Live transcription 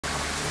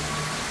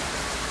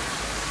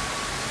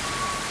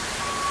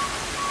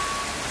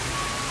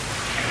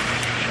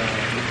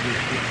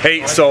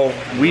Hey, so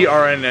we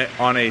are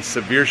on a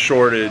severe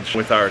shortage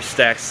with our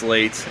stacked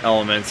slate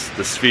elements,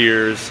 the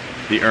spheres,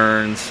 the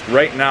urns.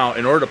 Right now,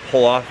 in order to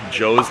pull off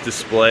Joe's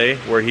display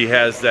where he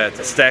has that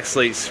stacked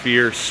slate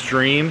sphere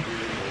stream,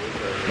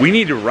 we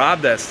need to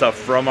rob that stuff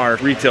from our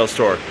retail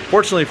store.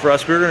 Fortunately for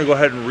us, we were gonna go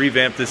ahead and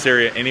revamp this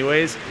area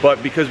anyways,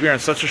 but because we are in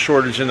such a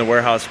shortage in the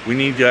warehouse, we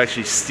need to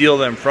actually steal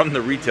them from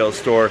the retail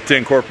store to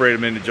incorporate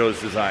them into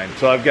Joe's design.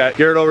 So I've got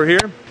Garrett over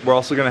here. We're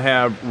also gonna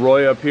have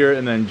Roy up here,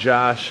 and then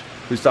Josh,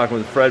 who's talking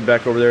with Fred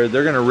back over there.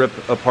 They're gonna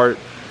rip apart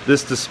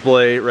this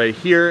display right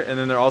here, and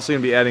then they're also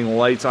gonna be adding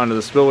lights onto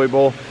the spillway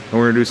bowl, and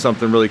we're gonna do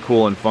something really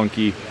cool and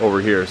funky over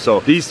here.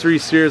 So these three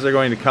spheres are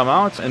going to come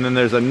out, and then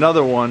there's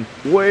another one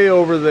way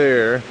over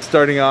there,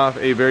 starting off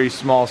a very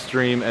small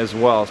stream as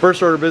well.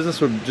 First order of business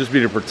would just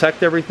be to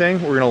protect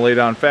everything. We're gonna lay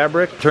down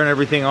fabric, turn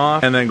everything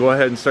off, and then go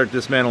ahead and start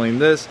dismantling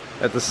this.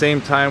 At the same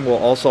time, we'll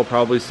also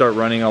probably start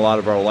running a lot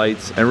of our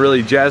lights and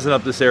really jazzing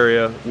up this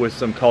area with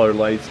some colored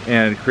lights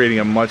and creating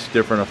a much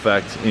different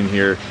effect in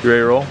here. You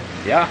ready to roll?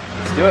 Yeah,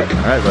 let's do it.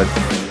 All right, bud.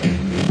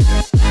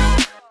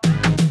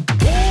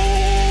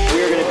 We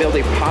are going to build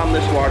a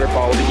pondless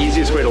waterfall. The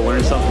easiest way to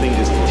learn something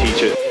is to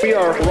teach it. We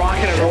are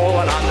rocking and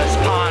rolling on this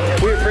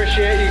pond. We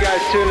appreciate you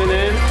guys tuning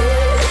in.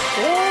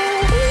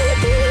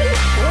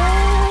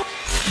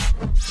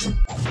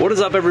 What is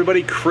up,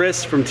 everybody?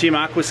 Chris from Team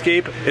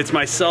Aquascape. It's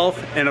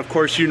myself, and of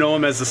course you know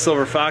him as the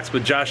Silver Fox,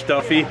 but Josh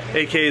Duffy,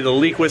 aka the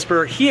Leak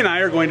Whisperer. He and I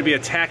are going to be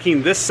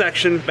attacking this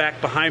section back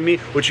behind me,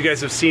 which you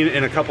guys have seen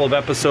in a couple of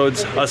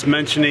episodes, us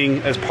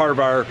mentioning as part of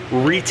our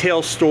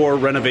retail store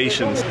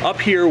renovations. Up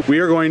here, we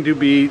are going to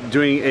be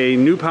doing a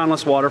new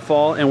pondless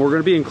waterfall, and we're going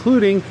to be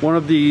including one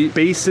of the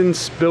basin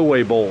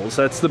spillway bowls.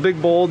 That's the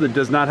big bowl that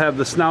does not have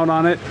the snout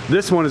on it.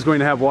 This one is going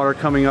to have water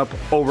coming up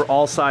over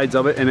all sides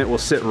of it, and it will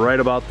sit right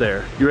about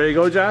there. You ready to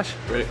go, Josh?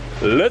 Ready.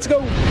 Let's go.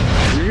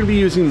 We're gonna be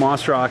using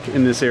moss rock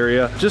in this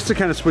area just to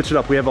kind of switch it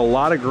up. We have a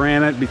lot of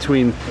granite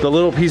between the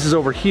little pieces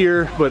over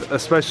here, but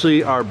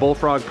especially our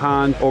bullfrog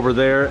pond over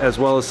there, as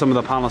well as some of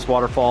the pondless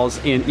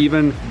waterfalls, and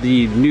even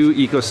the new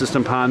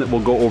ecosystem pond that will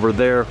go over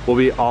there will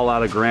be all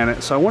out of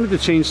granite. So I wanted to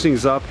change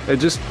things up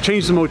and just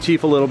change the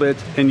motif a little bit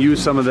and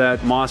use some of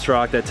that moss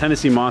rock, that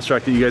Tennessee moss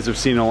rock that you guys have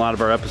seen in a lot of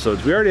our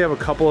episodes. We already have a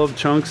couple of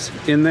chunks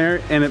in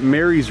there, and it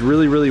marries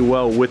really, really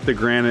well with the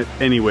granite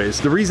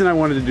anyways. The reason I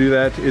wanted to do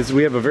that is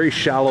we have a very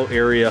shallow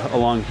area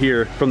along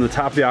here from the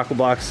top of the aqua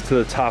blocks to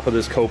the top of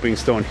this coping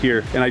stone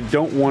here, and I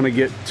don't want to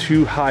get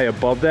too high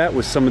above that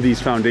with some of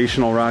these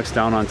foundational rocks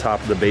down on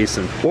top of the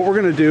basin. What we're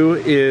going to do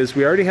is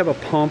we already have a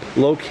pump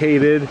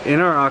located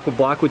in our aqua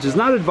block, which is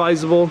not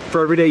advisable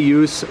for everyday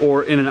use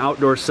or in an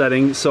outdoor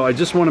setting, so I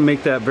just want to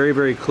make that very,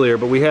 very clear.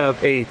 But we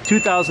have a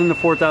 2,000 to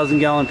 4,000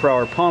 gallon per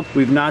hour pump.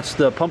 We've notched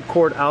the pump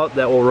cord out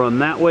that will run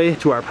that way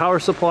to our power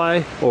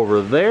supply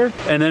over there,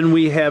 and then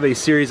we have a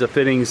series of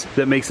fittings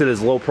that makes it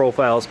as low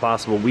profile as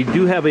possible. We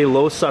do have a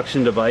low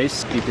suction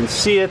device. You can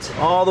see it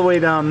all the way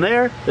down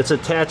there. It's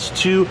attached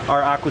to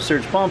our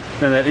AQUASURGE pump,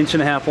 and that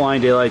 1.5 inch line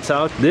daylights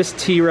out. This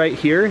T right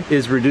here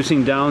is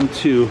reducing down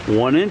to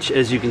 1 inch.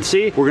 As you can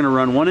see, we're gonna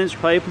run 1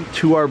 inch pipe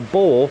to our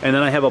bowl, and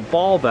then I have a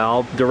ball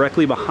valve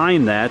directly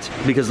behind that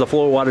because the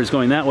flow of water is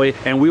going that way,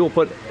 and we will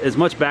put as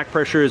much back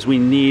pressure as we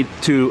need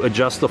to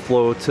adjust the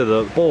flow to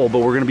the bowl. But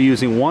we're gonna be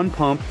using one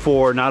pump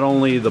for not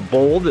only the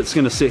bowl that's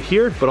gonna sit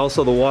here, but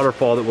also the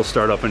waterfall that will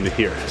start up into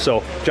here.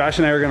 So Josh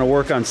and I are gonna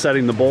work on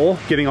setting the bowl,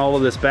 getting all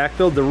of this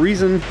backfilled. The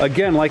reason,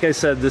 again, like I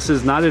said, this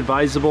is not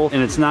advisable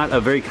and it's not a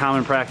very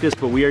common practice,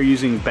 but we are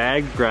using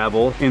bagged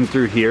gravel in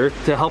through here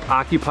to help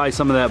occupy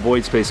some of that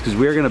void space, because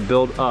we are gonna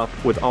build up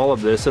with all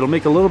of this. It'll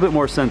make a little bit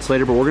more sense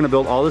later, but we're gonna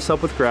build all this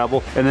up with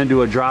gravel and then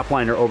do a drop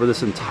liner over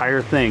this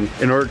entire thing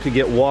in order to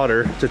get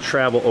water to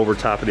travel over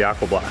top of the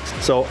aqua blocks.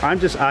 So I'm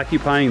just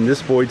occupying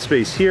this void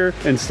space here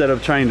instead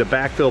of trying to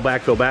backfill,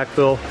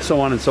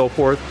 so on and so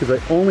forth, because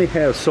I only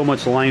have so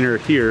much liner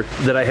here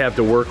that I have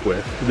to work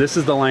with. This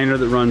is the liner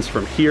that runs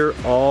from here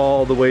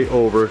all the way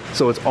over,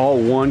 so it's all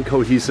one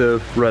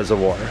cohesive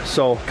reservoir.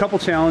 So a couple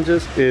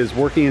challenges is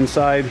working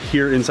inside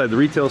the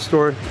retail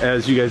store.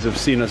 As you guys have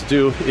seen us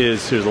do,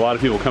 is there's a lot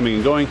of people coming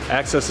and going.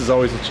 Access is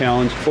always a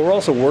challenge, but we're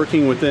also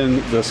working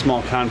within the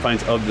small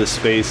confines of this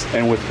space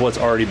and with what's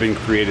already been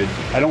created.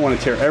 I don't want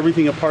to tear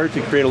everything apart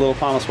to create a little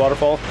pondless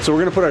waterfall, so we're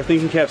going to put our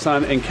thinking caps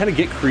on and kind of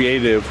get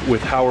creative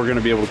with how we're going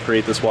to be able to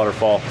create this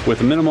waterfall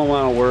with a minimal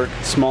amount of work,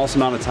 smallest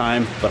amount of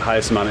time, but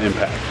highest amount of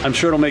impact. I'm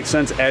sure it'll make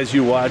sense as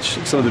you watch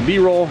some of the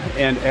B-roll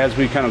and as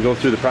we kind of go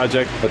through the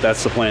project, but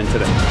that's the plan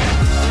today.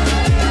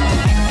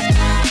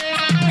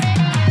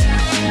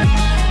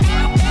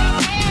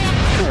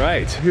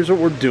 Alright, here's what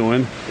we're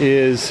doing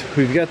is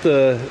we've got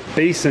the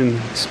basin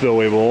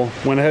spillway bowl.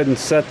 Went ahead and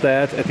set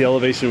that at the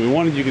elevation we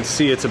wanted. You can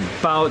see it's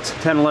about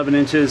 10-11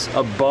 inches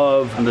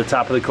above the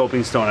top of the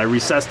coping stone. I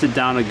recessed it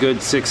down a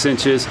good 6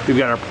 inches. We've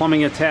got our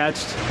plumbing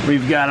attached.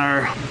 We've got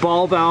our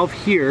ball valve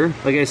here.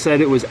 Like I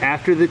said, it was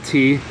after the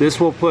T. This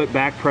will put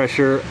back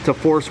pressure to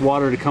force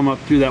water to come up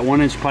through that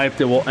 1 inch pipe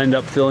that will end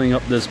up filling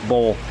up this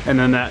bowl. And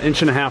then that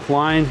 1.5 inch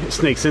line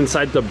snakes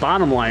inside the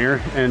bottom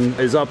liner and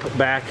is up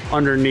back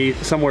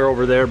underneath somewhere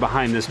over there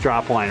behind this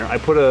drop liner. I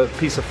put a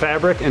piece of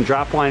fabric and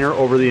drop liner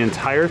over the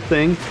entire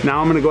thing. Now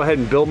I'm gonna go ahead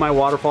and build my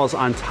waterfalls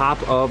on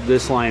top of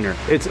this liner.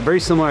 It's a very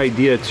similar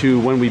idea to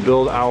when we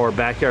build our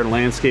backyard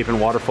landscape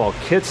and waterfall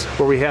kits,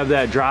 where we have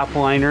that drop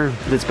liner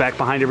that's back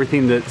behind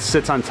everything that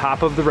sits on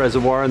top of the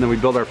reservoir, and then we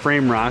build our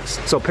frame rocks.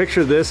 So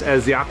picture this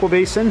as the aqua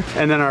basin,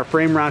 and then our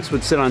frame rocks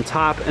would sit on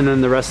top, and then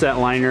the rest of that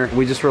liner,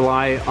 we just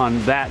rely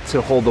on that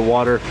to hold the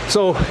water.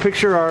 So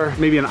picture our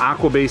maybe an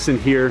aqua basin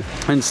here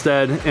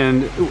instead,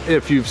 and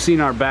if you've seen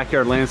our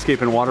backyard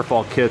landscape and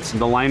waterfall kits,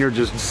 the liner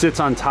just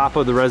sits on top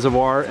of the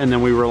reservoir, and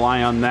then we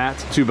rely on that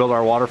to build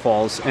our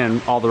waterfalls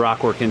and all the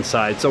rock work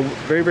inside. So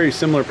very, very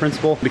similar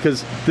principle,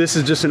 because this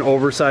is just an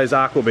oversized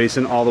aqua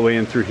basin all the way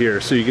in through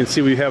here. So you can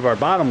see we have our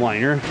bottom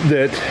liner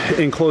that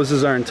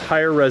encloses our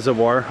entire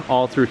reservoir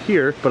all through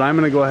here, but I'm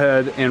gonna go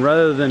ahead and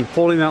rather than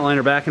folding that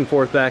liner back and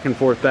forth, back and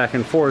forth, back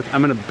and forth,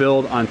 I'm gonna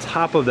build on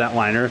top of that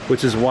liner,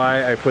 which is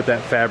why I put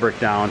that fabric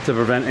down to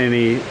prevent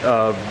any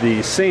of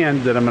the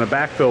sand that I'm gonna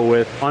backfill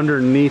with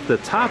underneath the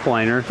top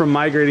liner from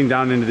migrating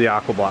down into the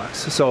aqua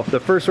blocks. So the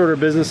first order of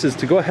business is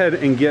to go ahead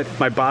and get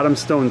my bottom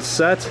stone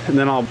set, and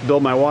then I'll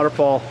build my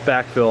waterfall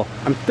backfill.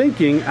 I'm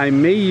thinking I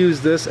may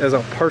use this as a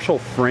partial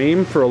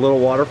frame for a little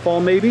waterfall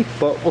maybe,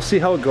 but we'll see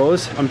how it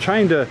goes. I'm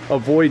trying to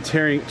avoid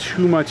tearing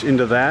too much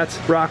into that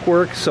rock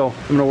work, so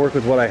I'm gonna work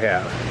with what I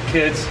have.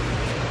 Kids,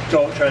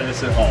 don't try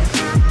this at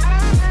home.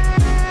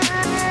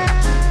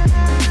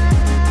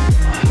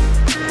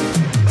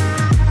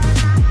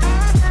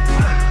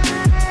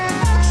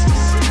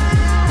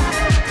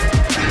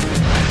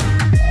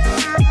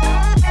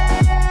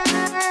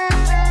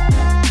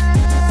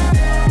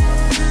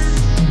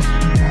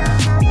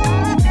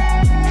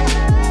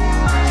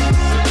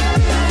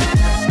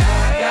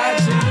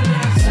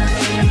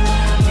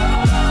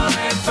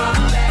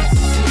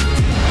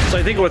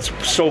 I think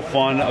what's so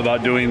fun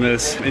about doing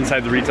this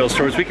inside the retail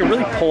store is we can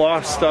really pull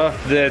off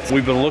stuff that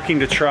we've been looking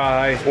to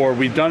try or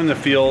we've done in the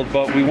field,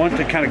 but we want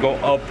to kind of go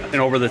up and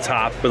over the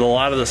top with a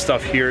lot of the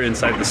stuff here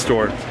inside the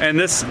store. And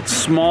this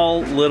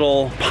small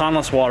little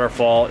Pondless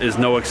Waterfall is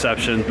no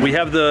exception. We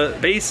have the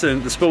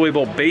basin, the spillway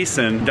bowl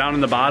basin down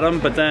in the bottom,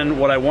 but then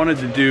what I wanted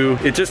to do,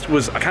 it just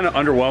was kind of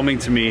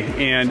underwhelming to me,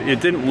 and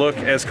it didn't look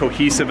as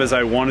cohesive as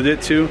I wanted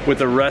it to with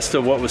the rest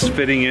of what was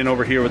fitting in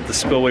over here with the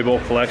spillway bowl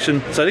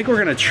collection. So I think we're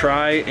gonna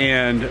try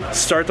and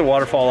start the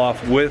waterfall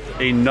off with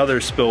another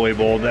spillway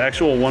bowl, the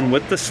actual one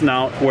with the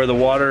snout where the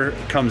water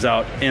comes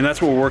out, and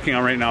that's what we're working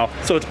on right now.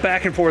 So it's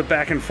back and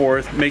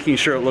forth, making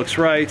sure it looks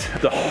right.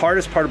 The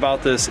hardest part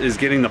about this is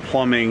getting the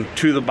plumbing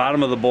to the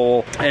bottom of the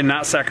bowl and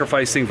not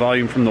sacrificing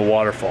volume from the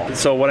waterfall.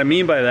 So what I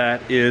mean by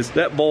that is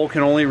that bowl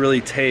can only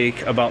really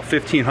take about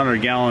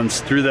 1,500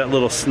 gallons through that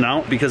little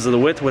snout because of the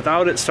width,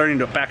 without it starting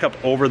to back up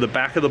over the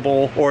back of the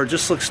bowl, or it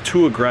just looks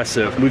too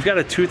aggressive. We've got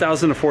a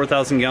 2,000 to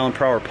 4,000 gallon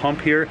per hour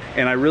pump here,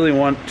 and I really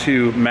want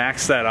to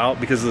max that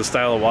out because of the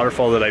style of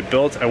waterfall that I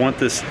built. I want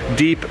this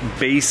deep,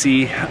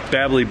 bassy,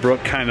 babbly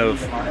brook kind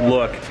of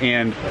look,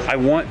 and I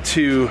want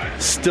to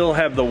still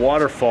have the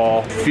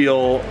waterfall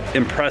feel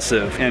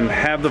impressive and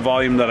have the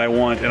volume that I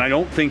want. And I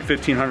don't think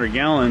 1,500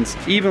 gallons,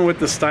 even with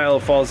the style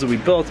of falls that we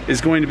built,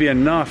 is going to be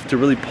enough to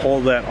really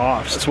pull that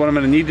off. So what I'm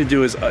going to need to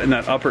do is in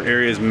that upper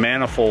area is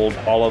manifold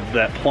all of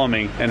that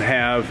plumbing and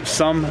have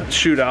some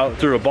shoot out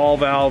through a ball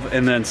valve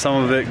and then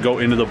some of it go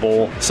into the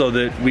bowl, so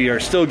that we are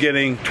still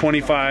getting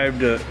 25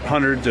 to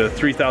 100 to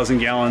 3,000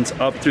 gallons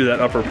up through that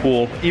upper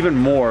pool, even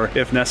more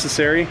if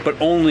necessary, but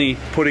only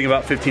putting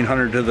about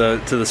 1,500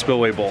 to the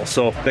spillway bowl.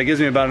 So that gives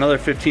me about another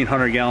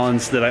 1,500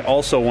 gallons that I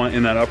also want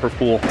in that upper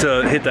pool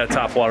to hit that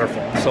top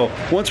waterfall. So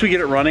once we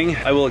get it running,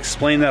 I will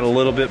explain that a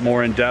little bit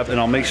more in depth, and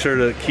I'll make sure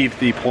to keep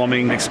the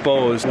plumbing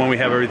exposed when we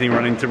have everything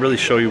running to really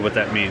show you what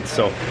that means.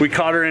 So we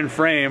caught her in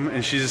frame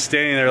and she's just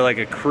standing there like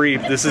a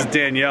creep. This is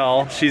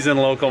Danielle. She's in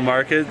local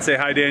market. Say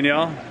hi,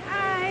 Danielle.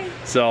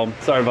 So,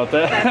 sorry about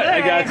that.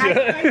 I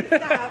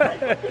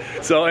got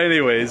you. So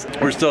anyways,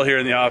 we're still here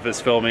in the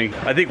office filming.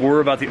 I think we're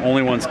about the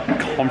only ones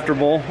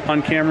comfortable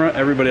on camera.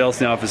 Everybody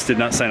else in the office did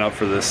not sign up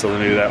for this, so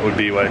maybe that would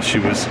be why she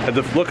had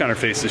the look on her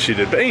face that she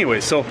did. But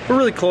anyway, so we're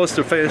really close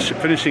to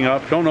finishing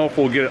up. Don't know if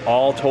we'll get it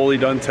all totally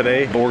done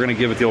today, but we're gonna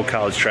give it the old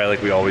college try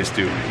like we always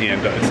do.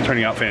 And it's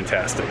turning out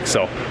fantastic.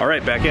 So, all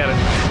right, back at it.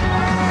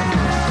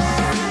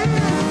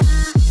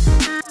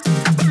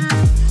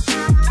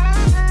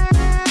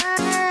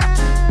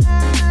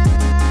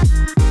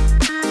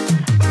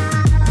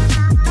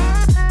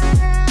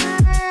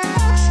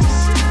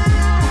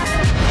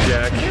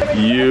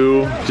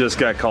 You just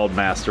got called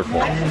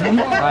masterful.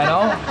 I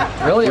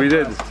know, really. We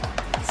did.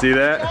 See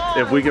that?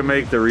 If we can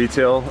make the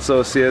retail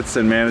associates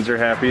and manager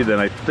happy, then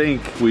I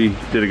think we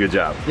did a good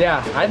job.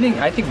 Yeah, I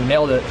think we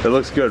nailed it. It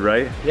looks good,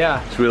 right?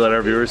 Yeah. Should we let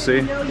our viewers see?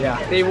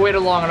 Yeah, they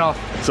waited long enough.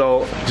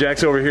 So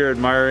Jack's over here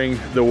admiring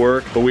the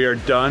work, but we are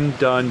done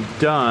with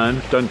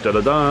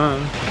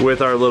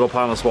our little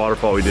Pondless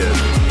Waterfall we did.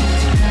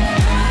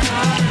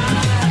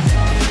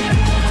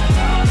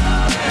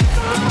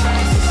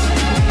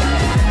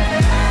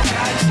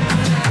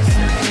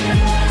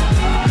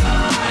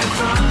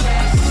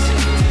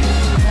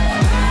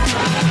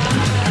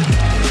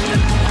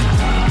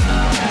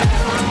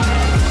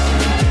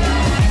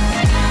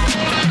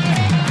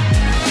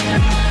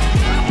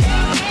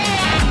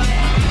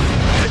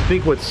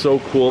 think what's so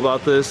cool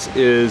about this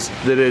is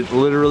that it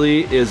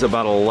literally is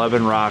about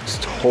 11 rocks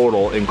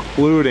total,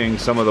 including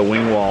some of the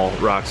wing wall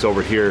rocks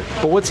over here.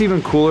 But what's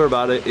even cooler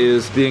about it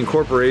is the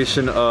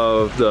incorporation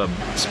of the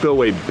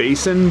spillway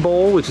basin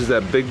bowl, which is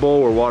that big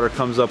bowl where water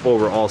comes up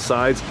over all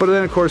sides. But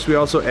then of course we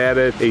also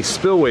added a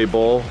spillway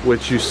bowl,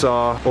 which you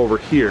saw over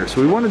here. So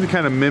we wanted to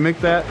kind of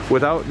mimic that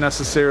without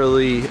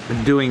necessarily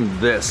doing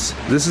this.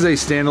 This is a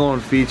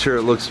standalone feature.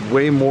 It looks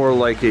way more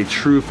like a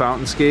true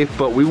fountainscape,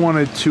 but we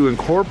wanted to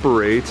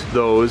incorporate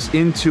those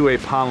into a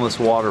pondless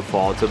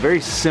waterfall. It's a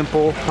very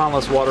simple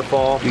pondless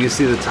waterfall. You can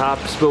see the top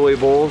spillway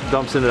bowl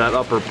dumps into that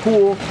upper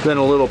pool, then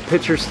a little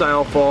pitcher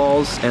style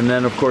falls, and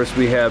then of course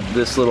we have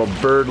this little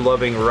bird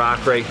loving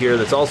rock right here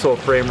that's also a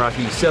frame rock.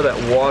 You can see how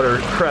that water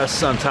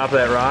crests on top of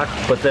that rock,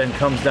 but then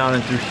comes down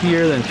in through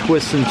here, then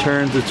twists and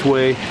turns its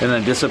way, and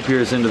then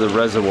disappears into the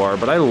reservoir.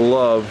 But I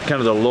love kind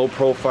of the low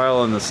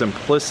profile and the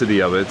simplicity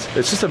of it.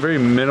 It's just a very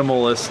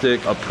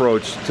minimalistic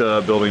approach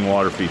to building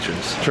water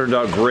features. Turned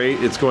out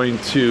great. It's going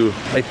to,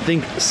 I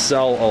think,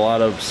 sell a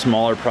lot of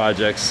smaller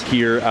projects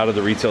here out of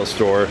the retail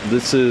store.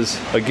 This is,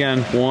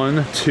 again,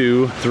 1,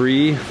 2,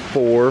 3,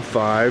 4,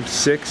 5,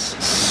 6,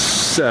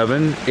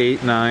 7,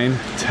 8, 9,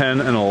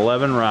 10, and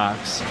 11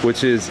 rocks,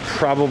 which is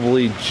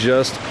probably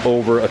just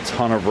over a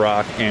ton of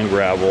rock and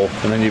gravel.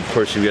 And then of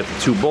course you get the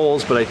 2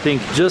 bowls, but I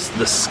think just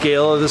the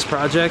scale of this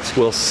project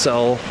will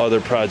sell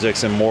other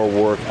projects and more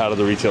work out of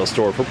the retail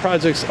store for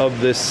projects of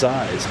this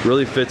size.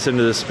 Really fits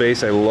into this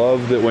space. I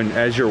love that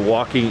as you're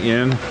walking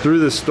in through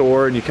the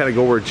store and you kind of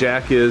go where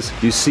Jack is,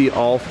 you see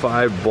all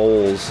 5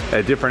 bowls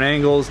at different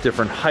angles,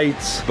 different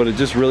heights, but it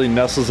just really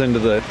nestles into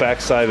the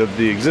backside of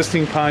the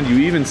existing pond. You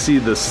even see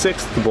the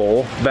 6th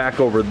bowl back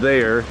over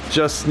there,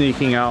 just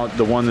sneaking out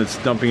the one that's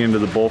dumping into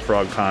the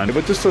bullfrog pond.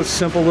 But just a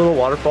simple little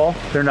waterfall.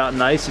 They're not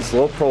nice. It's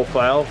low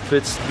profile,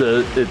 it's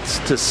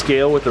to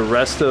scale with the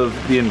rest of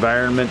the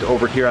environment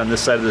over here on this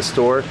side of the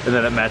store, and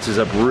then it matches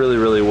up really,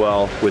 really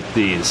well with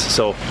these.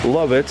 So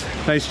love it.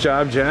 Nice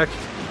job, Jack.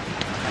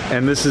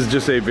 And this is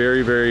just a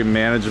very, very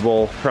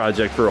manageable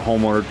project for a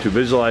homeowner to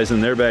visualize in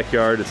their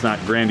backyard. It's not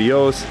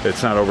grandiose,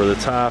 it's not over the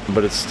top,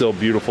 but it's still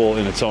beautiful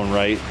in its own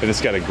right. And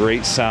it's got a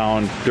great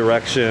sound,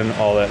 direction,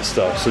 all that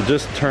stuff. So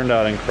just turned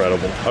out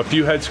incredible. A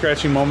few head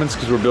scratching moments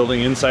because we're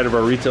building inside of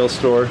our retail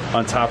store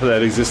on top of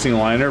that existing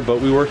liner, but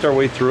we worked our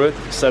way through it,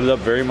 set it up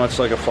very much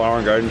like a flower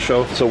and garden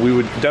show. So we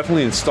would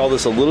definitely install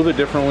this a little bit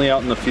differently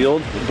out in the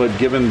field, but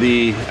given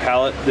the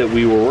palette that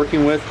we were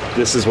working with,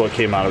 this is what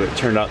came out of it. It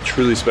turned out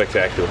truly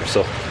spectacular.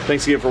 So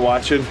thanks again for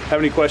watching. Have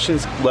any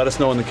questions? Let us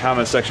know in the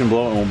comment section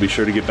below and we'll be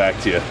sure to get back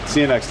to you.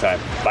 See you next time.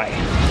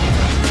 Bye.